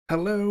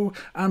Hello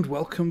and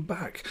welcome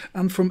back,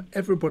 and from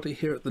everybody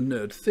here at the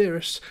Nerd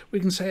Theorists we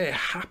can say a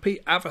happy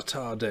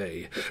Avatar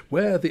Day,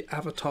 where the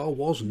Avatar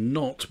was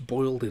not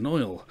boiled in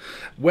oil,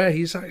 where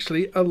he's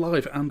actually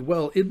alive and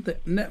well in the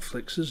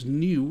Netflix's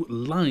new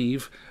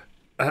live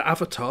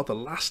Avatar the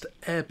Last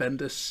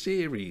Airbender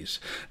series.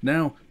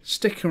 Now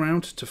stick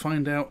around to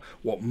find out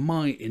what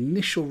my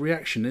initial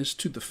reaction is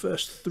to the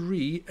first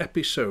 3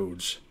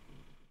 episodes.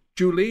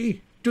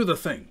 Julie, do the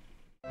thing!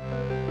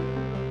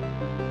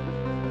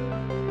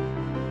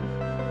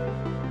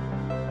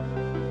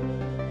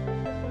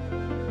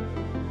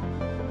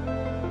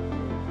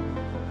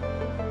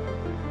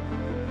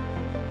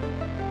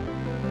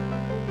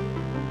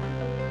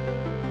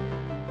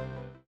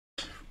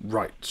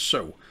 Right,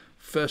 so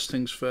first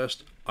things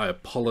first, I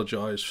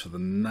apologise for the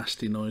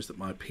nasty noise that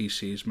my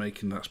PC is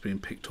making. That's being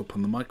picked up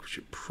on the mic, which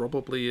it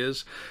probably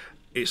is.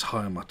 It's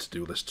high on my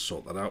to-do list to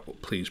sort that out,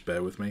 but please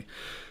bear with me.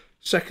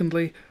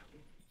 Secondly,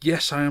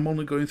 yes, I am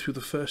only going through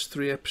the first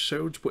 3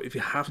 episodes, but if you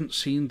haven't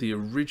seen the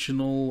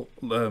original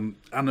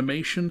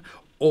animation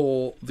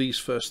or these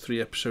first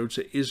 3 episodes,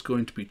 it is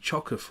going to be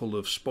chocker full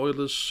of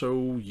spoilers,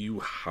 so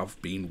you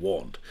have been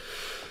warned.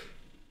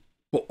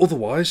 But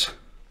otherwise,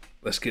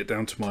 let's get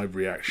down to my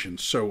reaction.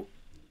 So,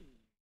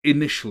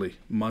 initially,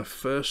 my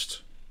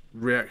first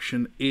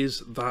reaction is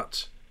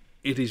that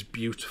it is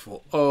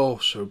beautiful. Oh,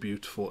 so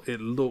beautiful.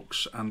 It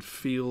looks and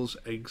feels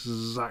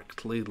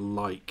exactly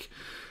like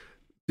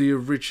the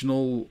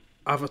original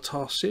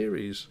Avatar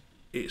series.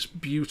 It's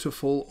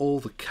beautiful. All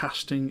the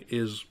casting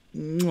is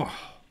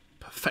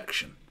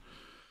perfection.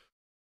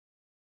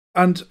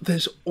 And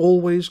there's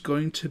always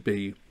going to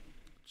be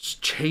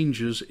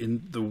changes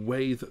in the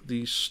way that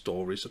these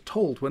stories are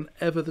told.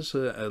 Whenever there's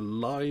a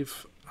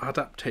live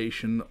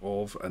adaptation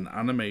of an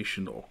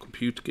animation or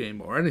computer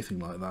game or anything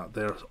like that,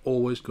 there's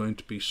always going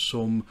to be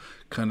some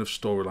kind of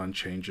storyline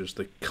changes.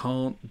 They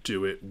can't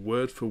do it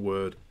word for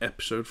word,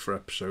 episode for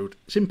episode.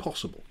 It's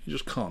impossible. You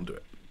just can't do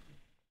it.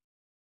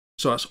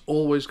 So that's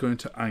always going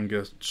to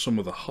anger some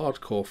of the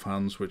hardcore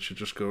fans, which are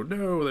just go,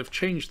 no, they've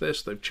changed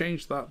this, they've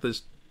changed that.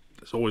 There's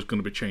always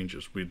going to be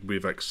changes.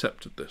 We've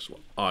accepted this. Well,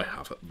 I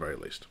have at the very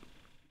least.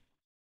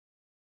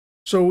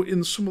 So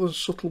in some of the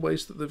subtle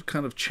ways that they've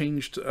kind of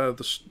changed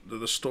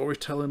the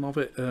storytelling of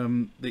it,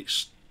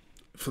 it's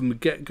from the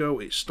get-go,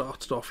 it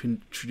started off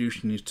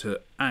introducing you to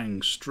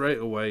Aang straight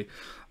away,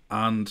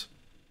 and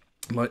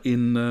like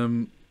in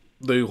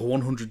the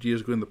 100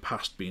 years ago in the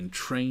past, being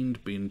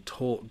trained, being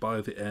taught by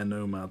the air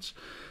nomads,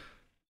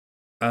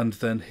 and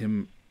then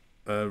him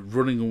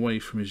running away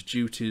from his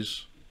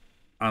duties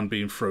and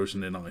being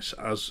frozen in ice,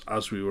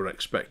 as we were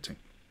expecting.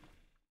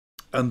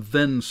 And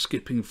then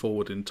skipping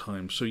forward in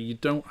time, so you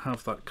don't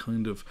have that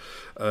kind of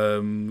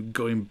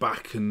going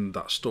back and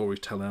that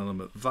storytelling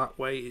element that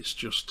way. It's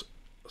just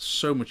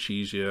so much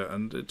easier,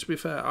 and to be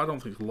fair, I don't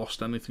think I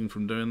lost anything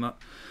from doing that.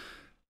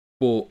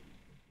 But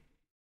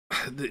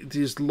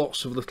there's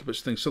lots of little bits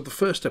of things. So the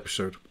first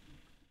episode,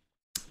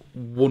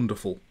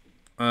 wonderful.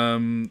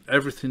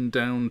 Everything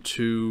down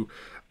to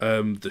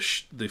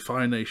the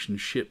Fire Nation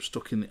ship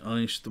stuck in the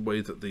ice, the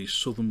way that the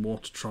Southern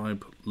Water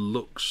Tribe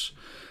looks.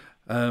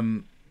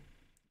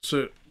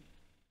 So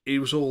it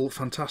was all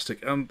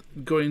fantastic. And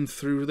going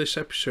through this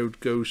episode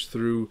goes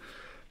through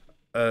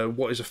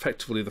what is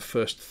effectively the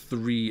first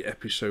 3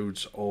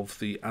 episodes of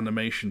the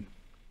animation.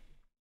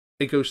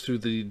 It goes through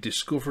the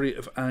discovery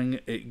of Aang.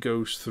 It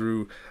goes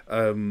through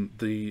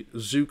the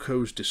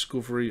Zuko's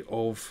discovery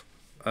of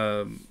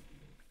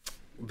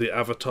the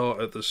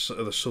Avatar at the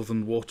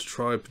Southern Water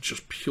Tribe,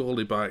 just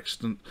purely by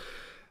accident.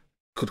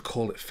 Could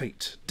call it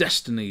fate,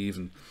 destiny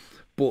even.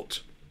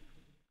 But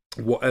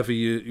whatever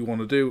you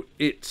want to do,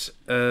 it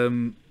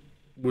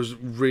was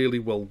really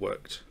well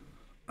worked.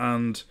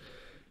 And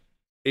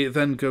it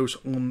then goes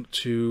on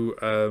to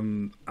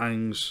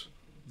Aang's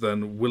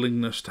then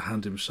willingness to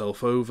hand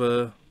himself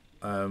over,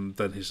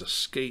 then his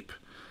escape,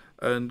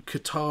 and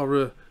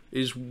Katara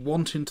is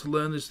wanting to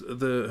learn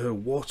her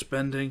water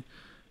bending.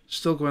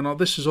 Still going on.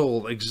 This is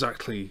all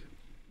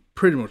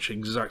pretty much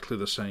exactly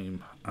the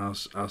same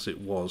as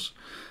it was.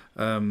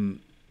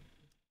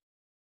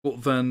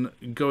 But then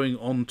going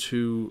on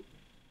to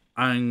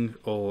Aang,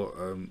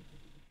 or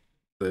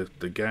the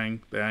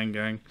Aang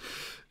gang,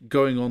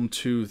 going on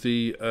to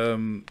the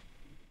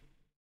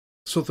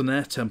Southern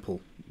Air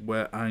Temple,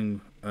 where Aang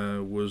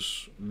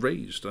was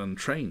raised and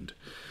trained.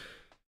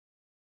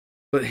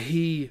 But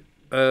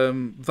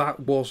that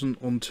wasn't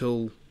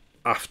until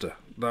after.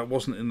 That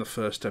wasn't in the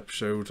first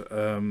episode,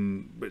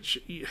 which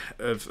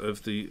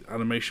of the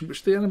animation,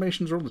 which the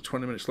animations are only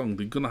 20 minutes long.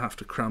 They're going to have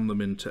to cram them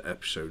into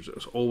episodes.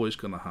 It's always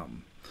going to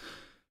happen.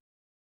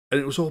 And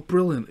it was all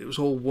brilliant. It was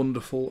all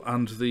wonderful.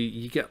 And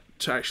you get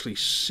to actually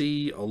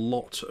see a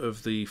lot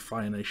of the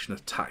Fire Nation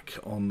attack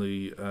on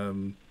the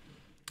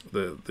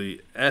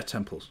air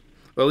temples.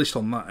 Or at least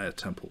on that air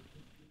temple.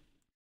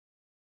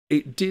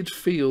 It did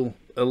feel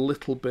a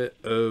little bit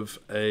of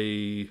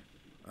a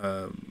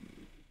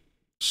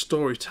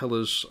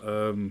storyteller's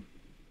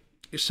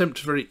it seemed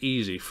very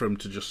easy for him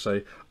to just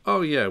say,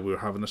 oh yeah, we're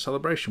having a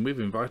celebration, we've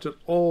invited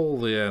all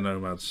the air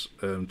nomads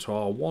to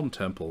our one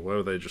temple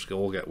where they just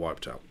all get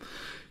wiped out.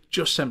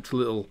 Just seemed a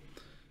little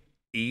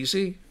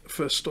easy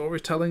for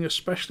storytelling,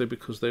 especially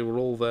because they were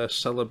all there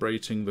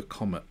celebrating the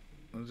comet,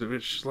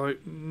 which is like,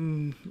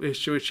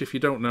 which if you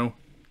don't know,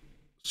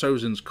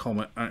 Sozin's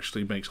comet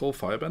actually makes all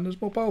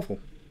firebenders more powerful.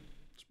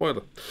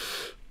 Spoiler,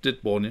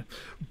 did warn you.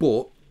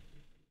 But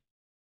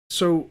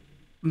so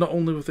not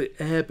only were the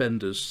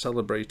airbenders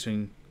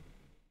celebrating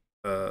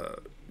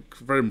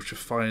very much a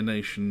Fire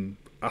Nation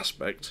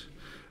aspect,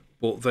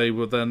 but they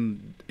were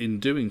then, in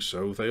doing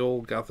so, they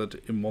all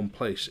gathered in one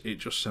place. It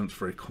just sounds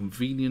very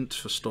convenient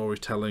for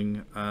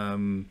storytelling,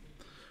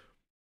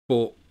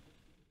 but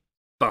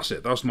that's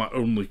it. That's my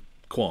only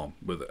qualm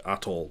with it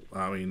at all.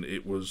 I mean,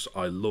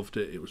 I loved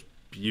it. It was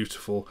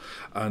beautiful,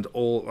 and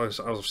as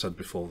I've said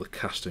before, the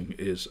casting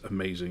is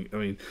amazing. I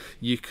mean,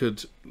 you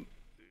could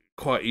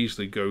quite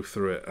easily go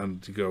through it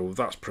and go,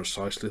 that's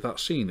precisely that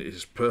scene. It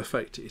is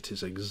perfect. It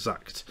is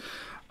exact,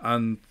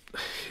 and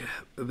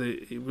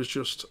it was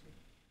just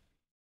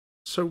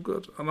so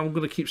good. And I'm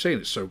going to keep saying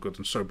it's so good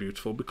and so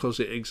beautiful because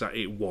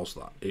it was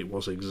that. It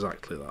was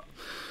exactly that.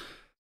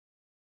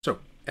 So,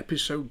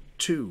 episode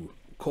 2,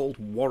 called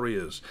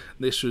Warriors.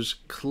 This was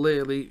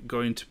clearly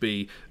going to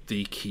be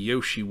the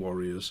Kyoshi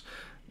Warriors,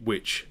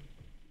 which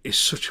is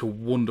such a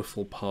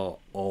wonderful part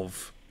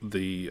of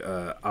the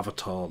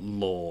Avatar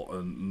lore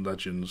and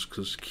legends,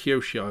 because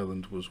Kyoshi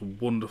Island was a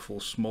wonderful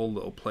small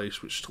little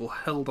place which still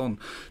held on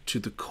to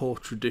the core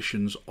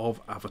traditions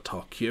of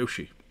Avatar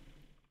Kyoshi,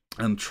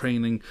 and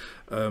training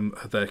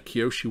their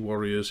Kyoshi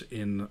warriors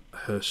in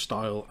her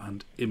style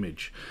and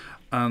image,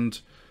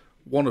 and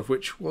one of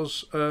which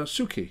was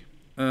Suki,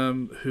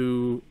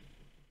 who,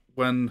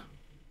 when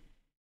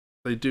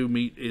they do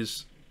meet,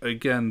 is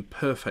again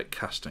perfect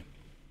casting.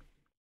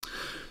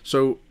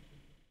 So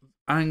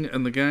Aang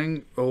and the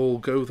gang all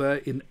go there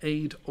in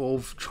aid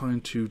of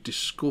trying to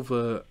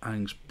discover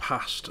Aang's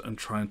past and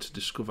trying to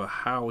discover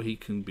how he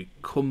can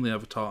become the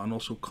Avatar and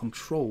also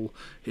control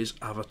his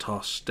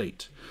Avatar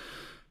state.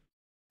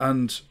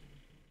 And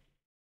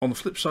on the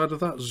flip side of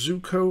that,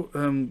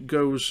 Zuko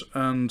goes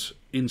and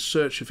in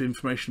search of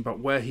information about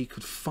where he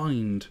could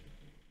find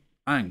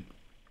Aang.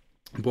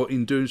 But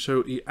in doing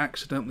so, he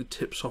accidentally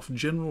tips off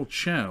General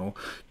Chao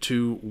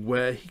to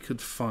where he could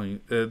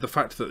find the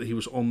fact that he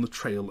was on the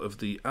trail of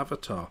the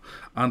Avatar.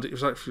 And it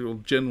was actually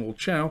General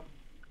Chao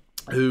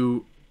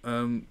who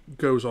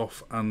goes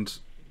off and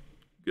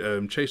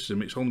chases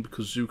him. It's only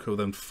because Zuko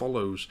then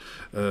follows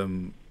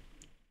the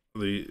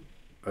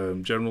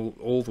General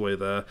all the way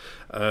there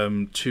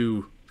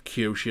to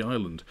Kyoshi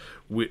Island,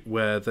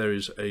 where there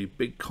is a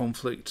big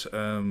conflict.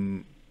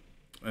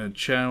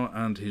 Chao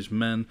and his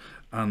men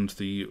and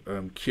the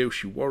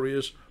Kyoshi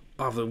warriors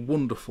have a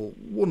wonderful,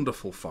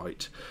 wonderful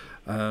fight,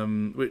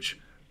 which,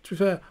 to be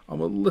fair,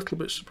 I'm a little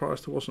bit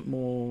surprised there wasn't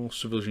more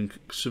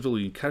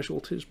civilian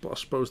casualties, but I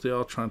suppose they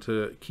are trying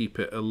to keep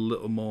it a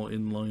little more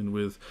in line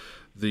with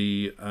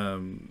the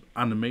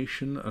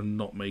animation and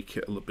not make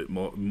it a little bit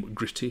more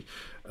gritty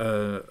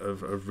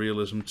of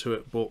realism to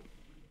it, but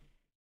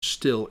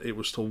still, it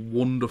was still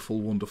wonderful,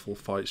 wonderful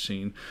fight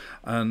scene.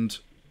 And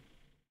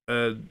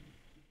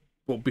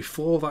but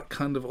before that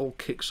kind of all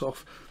kicks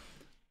off,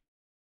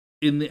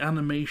 in the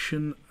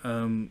animation,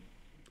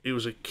 it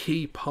was a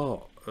key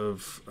part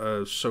of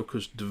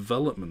Sokka's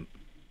development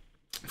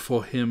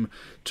for him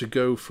to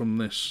go from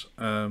this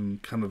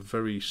kind of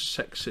very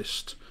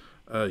sexist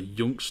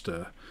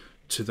youngster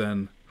to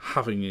then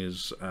having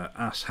his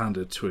ass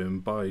handed to him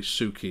by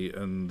Suki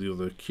and the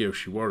other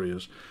Kyoshi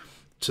warriors,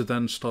 to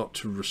then start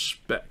to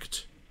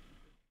respect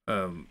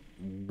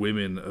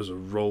women as a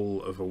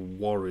role of a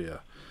warrior.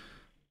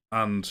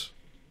 And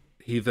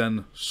he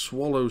then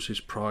swallows his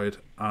pride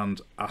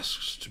and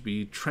asks to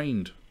be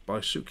trained by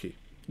Suki,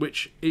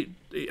 which it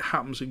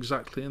happens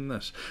exactly in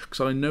this.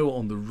 Because I know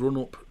on the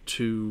run-up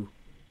to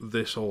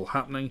this all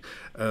happening,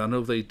 I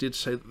know they did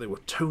say that they were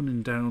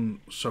toning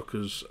down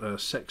Sokka's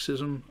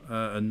sexism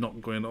and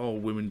not going, oh,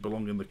 women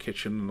belong in the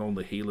kitchen and all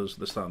the healers,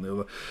 this, that and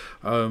the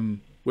other,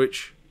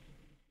 which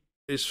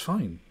is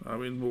fine. I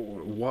mean,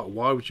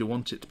 why would you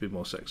want it to be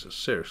more sexist?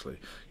 Seriously,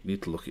 you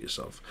need to look at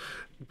yourself.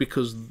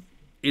 Because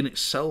in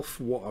itself,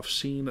 what I've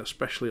seen,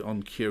 especially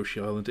on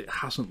Kyoshi Island, it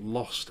hasn't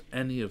lost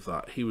any of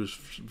that. He was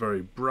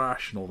very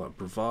brash and all that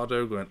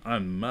bravado, going,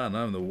 I'm the man,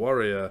 I'm the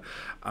warrior,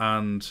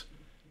 and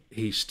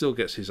he still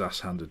gets his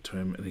ass handed to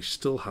him, and he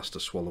still has to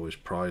swallow his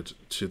pride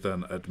to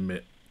then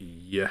admit,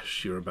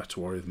 yes, you're a better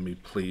warrior than me,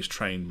 please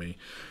train me.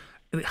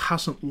 And it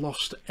hasn't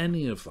lost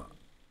any of that.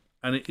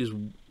 And it is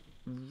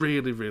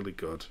really, really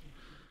good.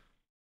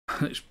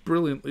 And it's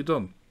brilliantly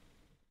done.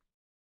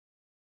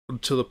 And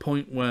to the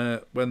point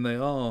where, when the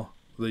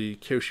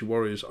Kyoshi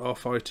warriors are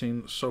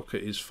fighting,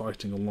 Sokka is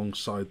fighting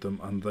alongside them,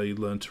 and they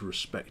learn to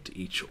respect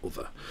each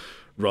other,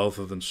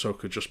 rather than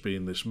Sokka just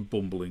being this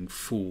bumbling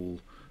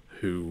fool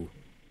who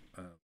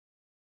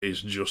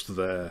is just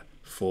there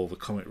for the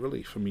comic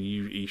relief. I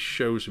mean, he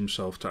shows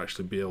himself to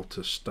actually be able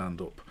to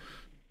stand up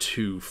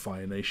to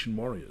Fire Nation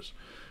warriors,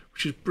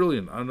 which is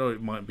brilliant. I know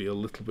it might be a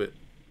little bit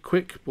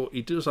quick, but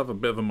he does have a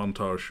bit of a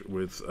montage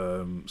with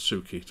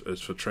Suki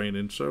as for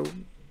training, so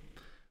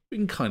we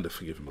can kind of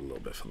forgive him a little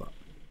bit for that.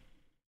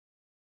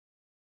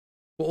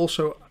 But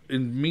also,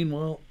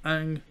 meanwhile,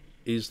 Aang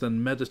is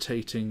then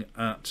meditating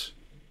at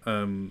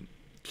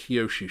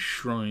Kyoshi's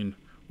shrine,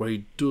 where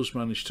he does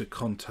manage to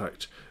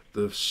contact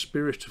the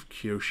spirit of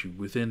Kyoshi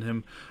within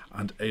him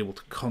and able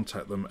to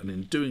contact them, and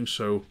in doing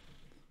so,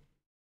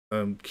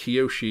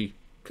 Kyoshi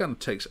kind of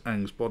takes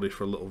Aang's body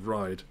for a little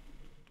ride,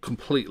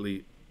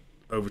 completely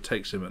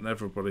overtakes him, and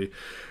everybody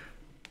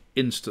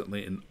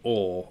instantly in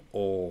awe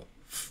or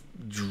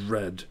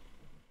dread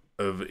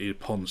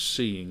upon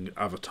seeing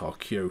Avatar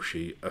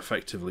Kyoshi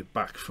effectively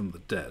back from the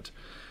dead.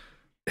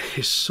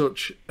 It's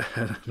such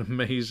an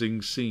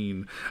amazing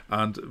scene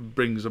and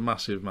brings a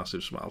massive,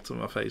 massive smile to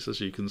my face, as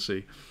you can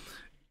see.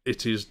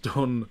 It is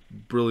done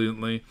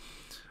brilliantly,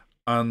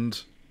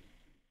 and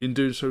in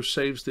doing so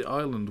saves the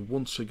island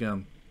once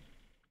again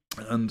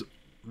and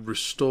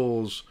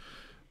restores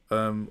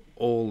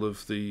all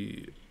of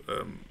the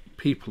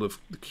people of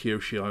the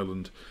Kyoshi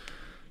Island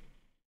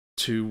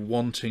to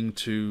wanting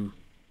to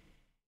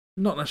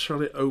not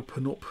necessarily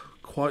open up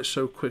quite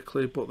so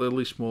quickly, but they're at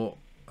least more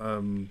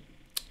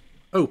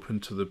open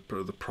to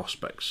the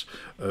prospects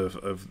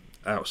of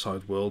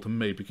outside world and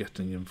maybe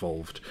getting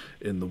involved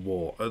in the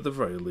war. At the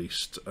very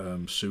least,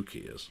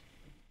 Suki is.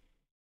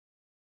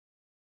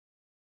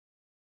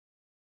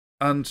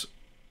 And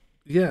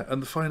yeah,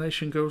 and the Fire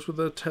Nation goes with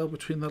their tail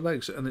between their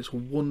legs, and it's a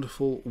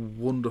wonderful,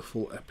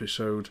 wonderful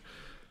episode.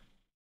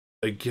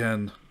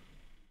 Again,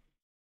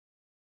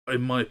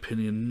 in my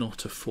opinion,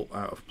 not a foot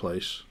out of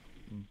place.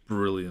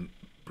 Brilliant,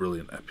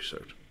 brilliant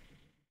episode.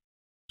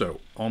 So,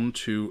 on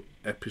to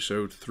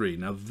episode 3.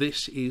 Now,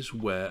 this is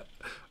where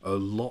a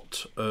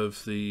lot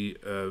of the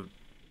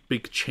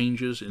big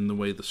changes in the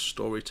way the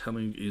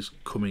storytelling is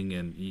coming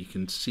in. You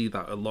can see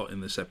that a lot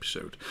in this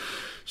episode.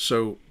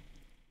 So,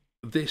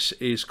 this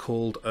is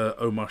called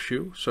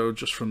Omashu. So,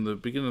 just from the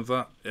beginning of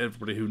that,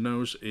 everybody who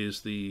knows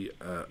is the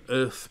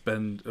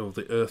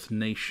the Earth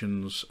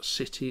Nation's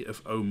city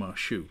of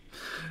Omashu.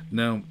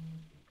 Now,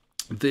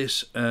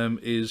 this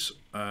is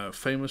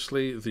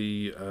famously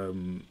the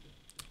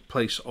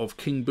place of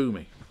King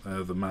Bumi,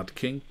 the Mad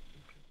King,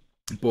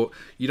 but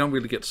you don't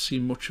really get to see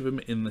much of him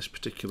in this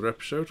particular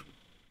episode.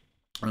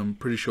 I'm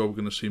pretty sure we're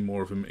going to see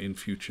more of him in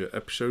future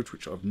episodes,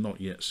 which I've not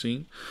yet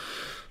seen.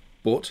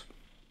 But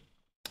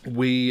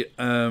we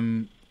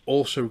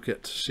also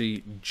get to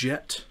see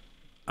Jet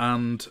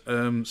and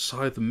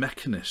Sai the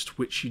Mechanist,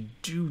 which you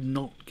do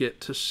not get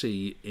to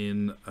see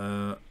in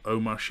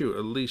Omashu,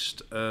 at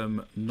least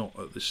not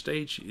at this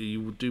stage.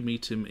 You do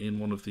meet him in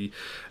one of the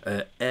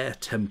air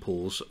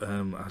temples,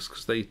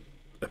 because they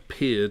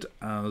appeared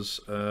as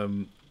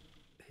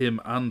him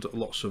and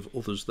lots of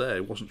others there.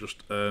 It wasn't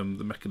just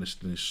the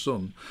Mechanist and his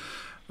son,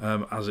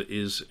 as it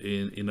is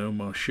in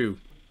Omashu.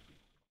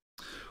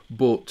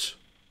 But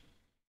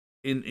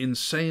in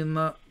saying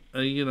that,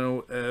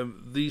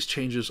 these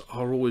changes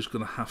are always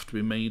going to have to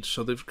be made,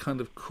 so they've kind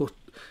of cut.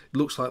 It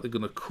looks like they're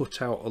going to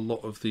cut out a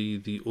lot of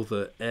the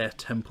other air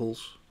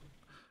temples,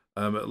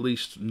 at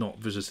least not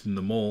visiting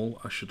them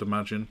all, I should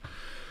imagine.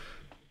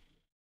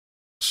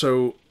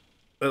 So,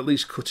 at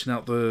least cutting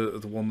out the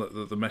one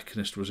that the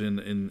Mechanist was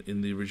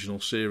in the original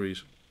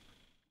series.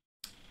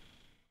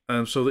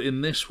 So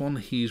in this one,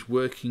 he's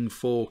working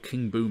for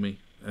King Bumi.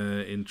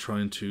 In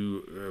trying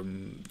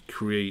to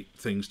create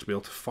things to be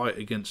able to fight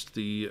against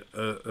the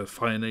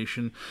Fire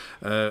Nation.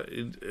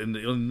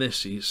 In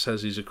this, he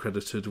says he's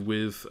accredited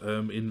with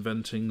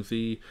inventing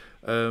the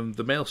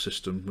mail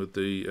system with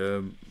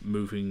the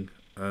moving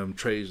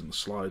trays and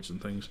slides and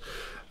things,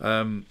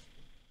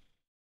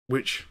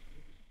 which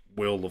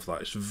we all love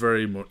that. It's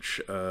very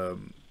much a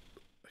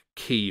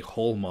key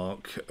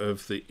hallmark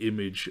of the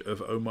image of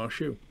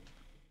Omashu.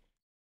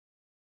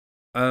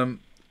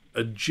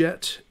 A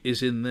Jet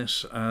is in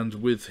this, and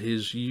with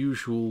his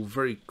usual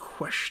very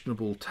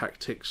questionable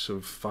tactics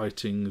of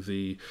fighting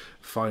the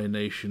Fire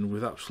Nation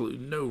with absolutely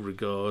no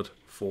regard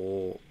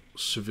for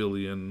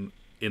civilian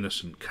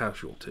innocent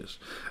casualties,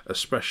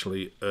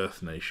 especially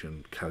Earth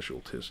Nation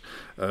casualties,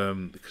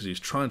 because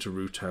he's trying to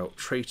root out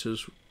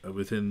traitors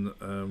within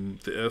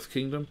the Earth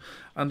Kingdom,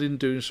 and in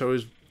doing so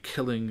is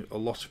killing a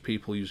lot of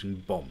people using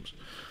bombs.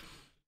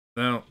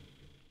 Now,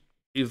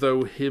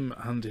 although him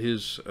and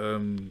his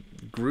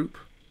group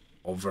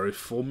are very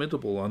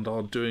formidable and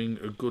are doing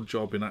a good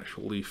job in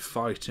actually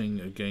fighting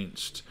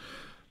against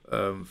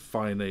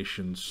Fire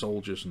Nation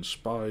soldiers and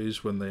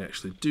spies when they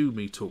actually do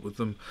meet up with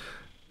them,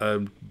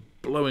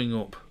 blowing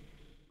up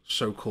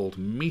so-called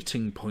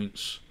meeting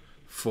points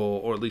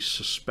for, or at least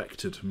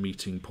suspected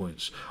meeting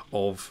points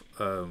of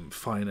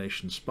Fire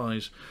Nation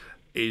spies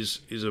is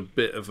a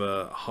bit of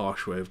a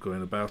harsh way of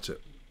going about it.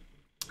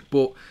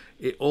 But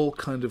it all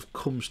kind of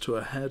comes to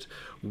a head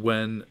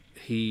when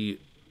he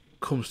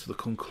comes to the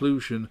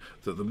conclusion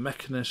that the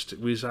Mechanist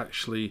was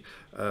actually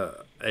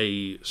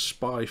a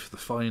spy for the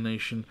Fire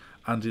Nation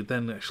and he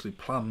then actually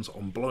plans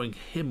on blowing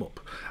him up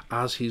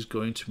as he's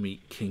going to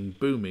meet King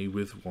Boomy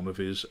with one of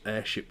his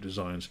airship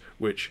designs,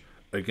 which,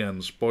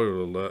 again,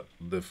 spoiler alert,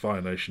 the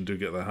Fire Nation do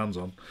get their hands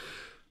on.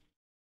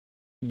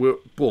 But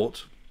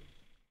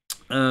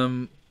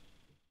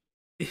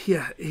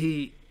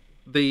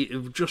they are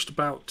just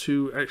about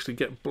to actually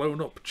get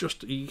blown up.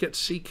 You get to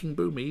see King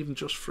Boomy even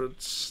just for the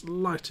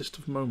slightest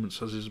of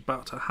moments as he's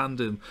about to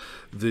hand in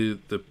the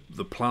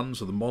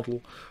plans of the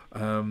model,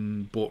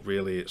 but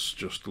really it's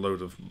just a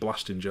load of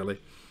blasting jelly.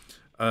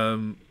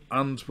 But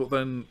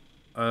then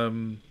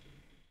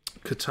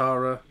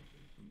Katara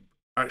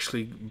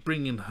actually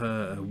bringing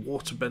her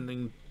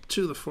waterbending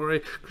to the foray,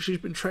 because she's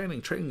been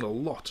training a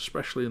lot,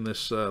 especially in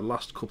this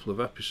last couple of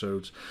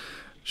episodes.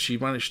 She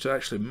managed to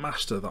actually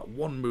master that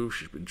one move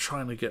she's been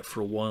trying to get for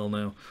a while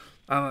now,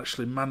 and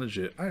actually manage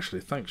it,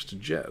 actually thanks to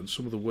Jet and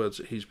some of the words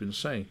that he's been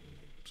saying.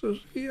 So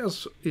he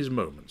has his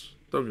moments,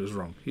 don't get us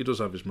wrong, he does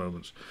have his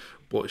moments,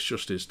 but it's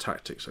just his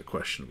tactics are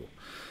questionable.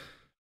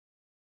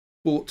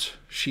 But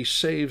she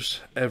saves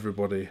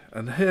everybody,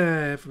 and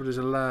hey, everybody's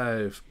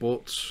alive,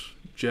 but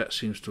Jet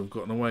seems to have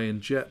gotten away,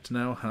 and Jet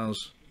now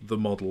has the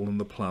model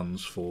and the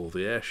plans for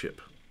the airship.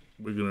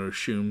 We're going to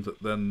assume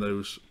that then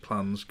those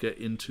plans get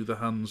into the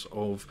hands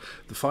of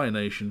the Fire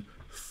Nation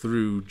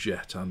through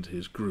Jet and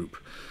his group,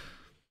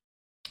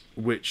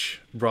 which,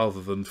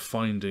 rather than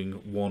finding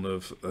one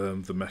of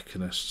the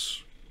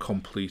Mechanists'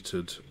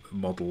 completed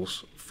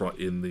models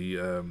in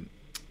the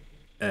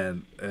Air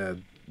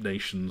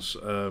Nations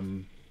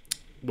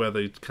where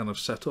they kind of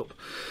set up.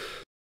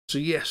 So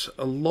yes,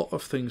 a lot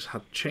of things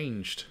had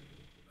changed,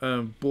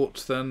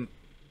 but then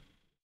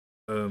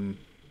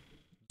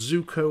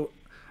Zuko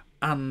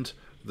and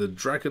the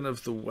Dragon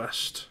of the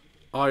West,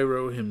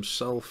 Iroh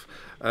himself,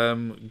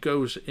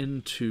 goes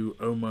into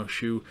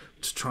Omashu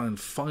to try and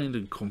find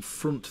and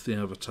confront the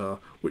Avatar,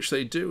 which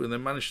they do, and they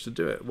manage to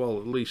do it. Well,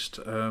 at least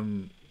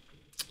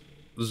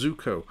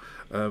Zuko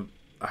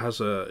has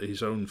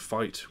his own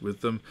fight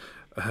with them,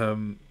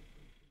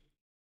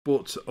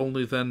 but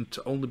only then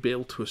to only be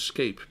able to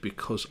escape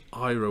because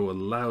Iroh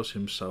allows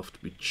himself to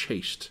be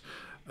chased,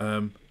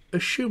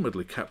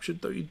 assumedly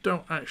captured, though you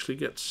don't actually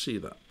get to see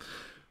that.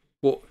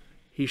 But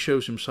he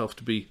shows himself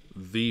to be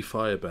the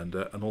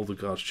firebender, and all the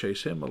guards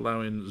chase him,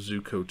 allowing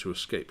Zuko to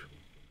escape.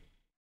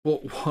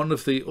 But one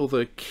of the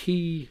other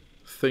key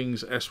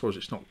things, I suppose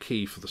it's not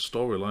key for the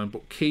storyline,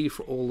 but key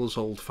for all us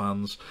old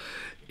fans,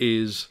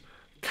 is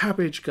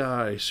Cabbage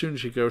Guy. As soon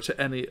as you go to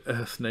any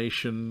Earth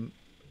Nation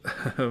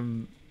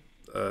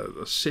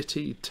a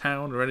city,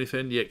 town, or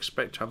anything, you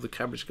expect to have the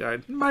Cabbage Guy.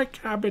 My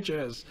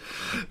cabbages!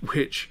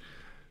 Which,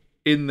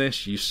 in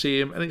this, you see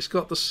him, and it's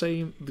got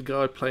the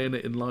guy playing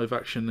it in live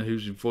action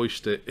who's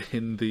voiced it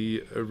in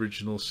the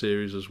original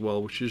series as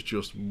well, which is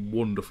just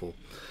wonderful.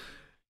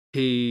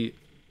 He,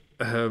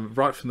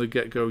 right from the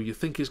get-go, you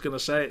think he's going to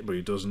say it, but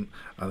he doesn't.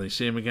 And then you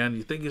see him again,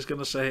 you think he's going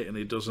to say it, and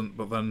he doesn't.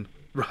 But then,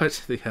 right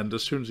at the end,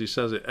 as soon as he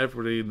says it,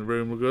 everybody in the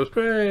room goes,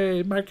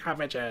 "Hey, my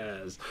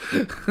cabbages!"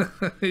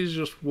 He's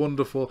just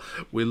wonderful.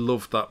 We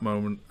loved that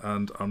moment,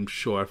 and I'm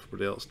sure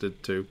everybody else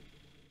did too.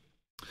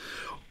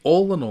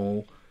 All in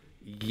all,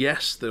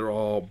 yes, there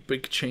are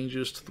big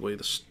changes to the way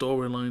the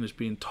storyline is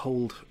being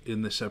told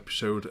in this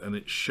episode, and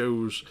it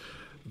shows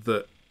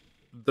that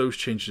those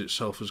changes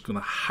itself is going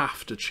to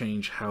have to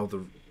change how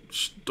the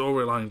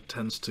storyline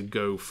tends to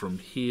go from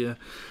here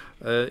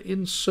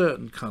in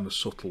certain kind of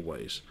subtle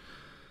ways.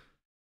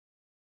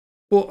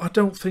 But I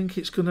don't think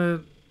it's going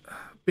to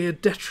be a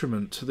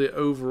detriment to the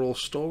overall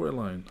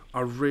storyline. I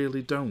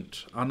really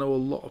don't. I know a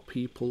lot of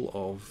people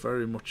are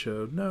very much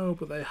no,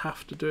 but they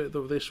have to do it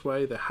this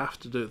way, they have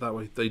to do it that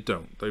way. They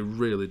don't. They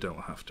really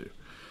don't have to.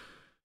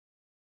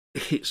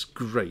 It's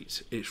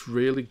great. It's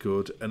really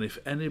good. And if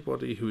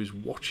anybody who is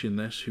watching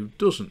this who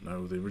doesn't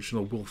know the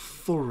original will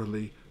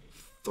thoroughly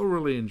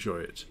enjoy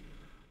it.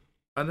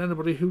 And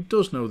anybody who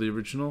does know the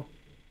original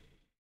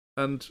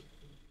and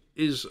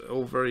is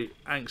all very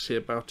angsty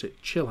about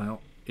it, chill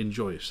out.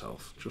 Enjoy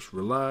yourself. Just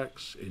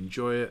relax,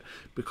 enjoy it,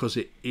 because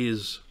it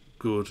is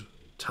good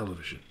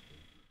television.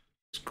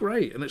 It's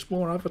great, and it's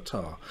more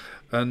Avatar,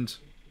 and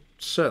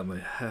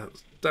certainly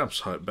damn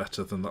sight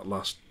better than that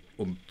last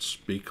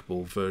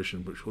unspeakable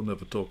version, which we'll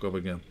never talk of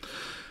again.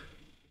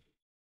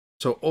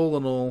 So all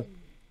in all,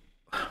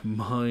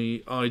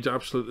 I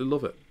absolutely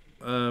love it.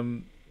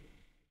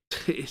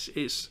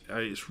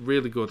 It's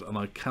really good, and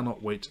I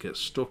cannot wait to get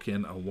stuck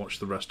in and watch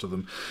the rest of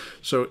them.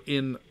 So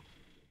in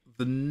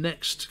the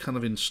next kind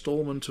of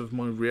installment of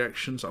my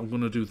reactions, I'm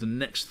going to do the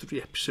next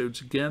 3 episodes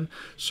again,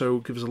 so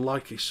give us a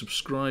like, a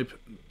subscribe,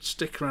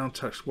 stick around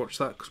to actually watch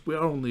that, because we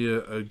are only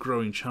a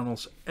growing channel,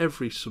 so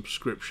every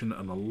subscription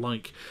and a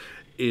like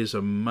is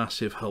a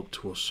massive help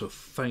to us, so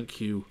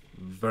thank you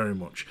very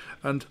much.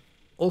 And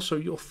also,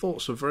 your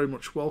thoughts are very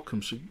much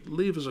welcome, so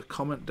leave us a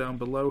comment down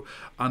below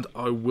and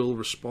I will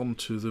respond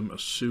to them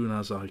as soon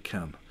as I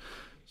can.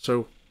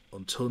 So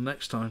until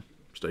next time,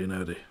 stay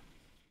nerdy.